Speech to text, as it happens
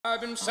I've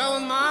been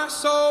selling my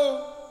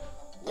soul,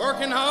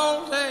 working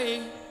all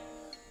day,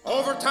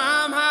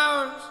 overtime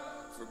hours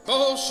for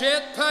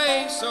bullshit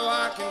pay, so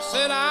I can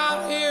sit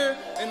out here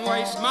and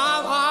waste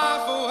my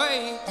life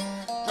away,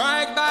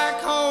 drag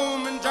back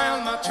home and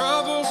drown my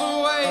troubles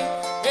away.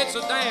 It's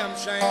a damn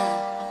shame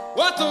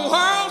what the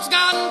world's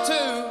gotten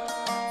to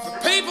for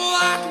people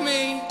like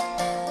me,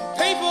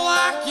 people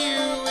like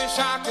you. Wish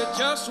I could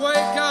just wake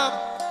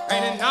up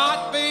and it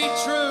not be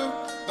true,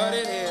 but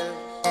it is.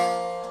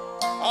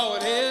 Oh,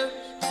 it is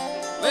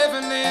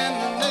living in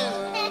the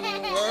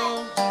new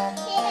world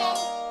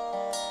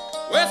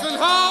with an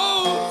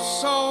whole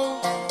soul.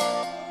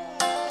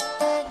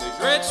 These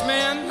rich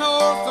men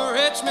north of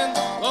Richmond,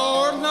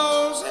 Lord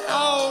knows they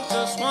all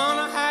just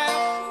wanna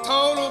have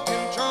total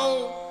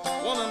control.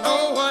 Wanna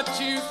know what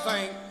you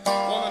think,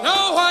 wanna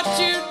know what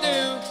you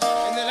do,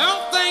 and they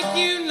don't think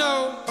you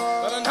know,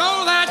 but I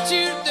know that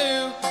you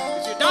do.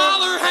 'Cause your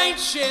dollar ain't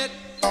shit,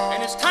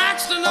 and it's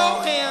taxed to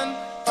no end.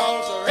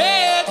 'Cause the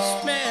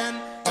rich men,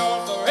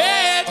 north of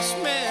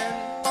Richmond.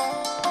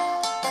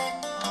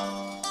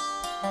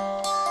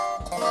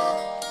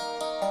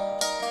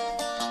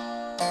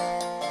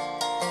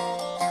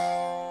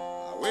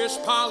 I wish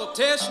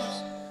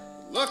politicians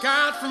would look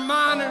out for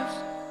miners,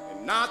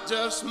 and not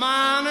just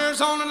miners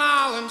on an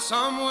island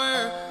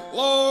somewhere.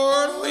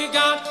 Lord, we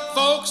got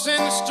folks in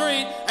the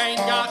street,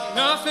 ain't got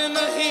nothing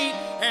to eat,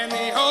 and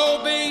the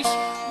obese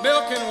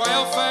milking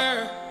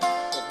welfare.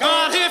 Well,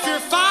 God, if you're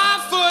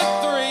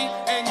 5'3"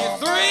 and you're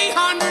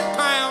 300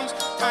 pounds,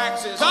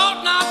 taxes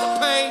ought not to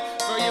pay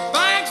for your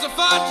bags of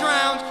fudge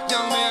rounds.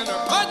 Young men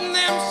are putting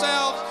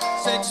themselves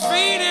 6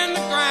 feet in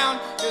the ground,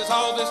 'cause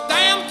all this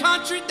damn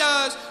country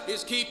does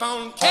is keep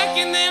on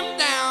kicking them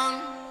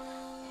down.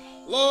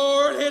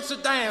 Lord, it's a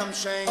damn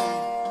shame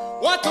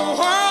what the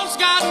world's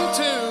gotten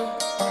to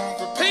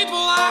for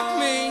people like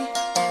me,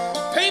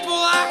 people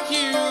like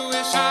you.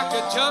 Wish I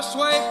could just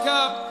wake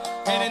up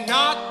and it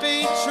not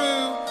be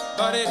true,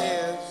 but it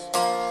is.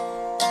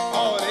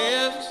 Oh, it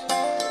is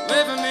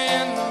living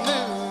in the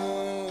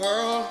new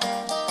world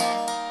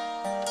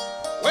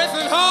with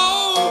an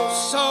whole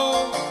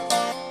soul.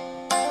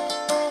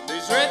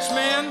 These rich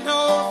men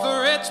north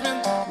of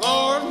Richmond,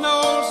 Lord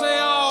knows they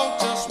all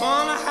just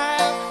wanna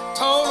have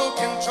total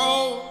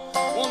control.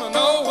 Wanna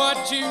know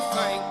what you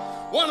think,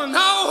 wanna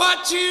know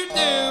what you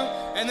do,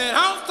 and they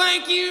don't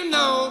think you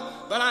know,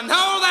 but I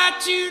know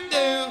that you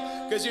do.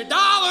 'Cause your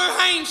dollar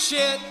ain't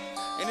shit,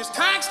 and it's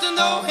taxed to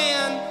no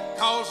end.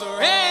 'Cause the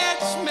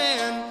rich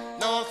men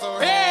north of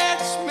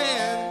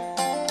Richmond.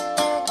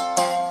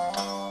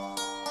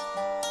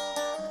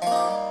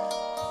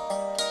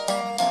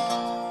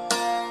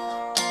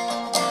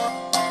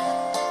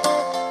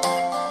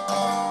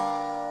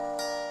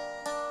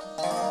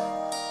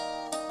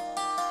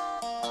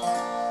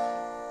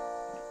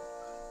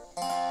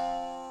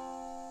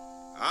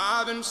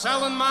 I've been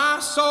selling my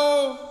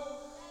soul,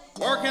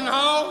 working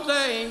all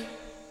day,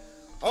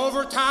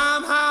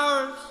 overtime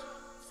hours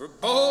for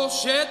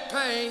bullshit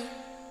pay.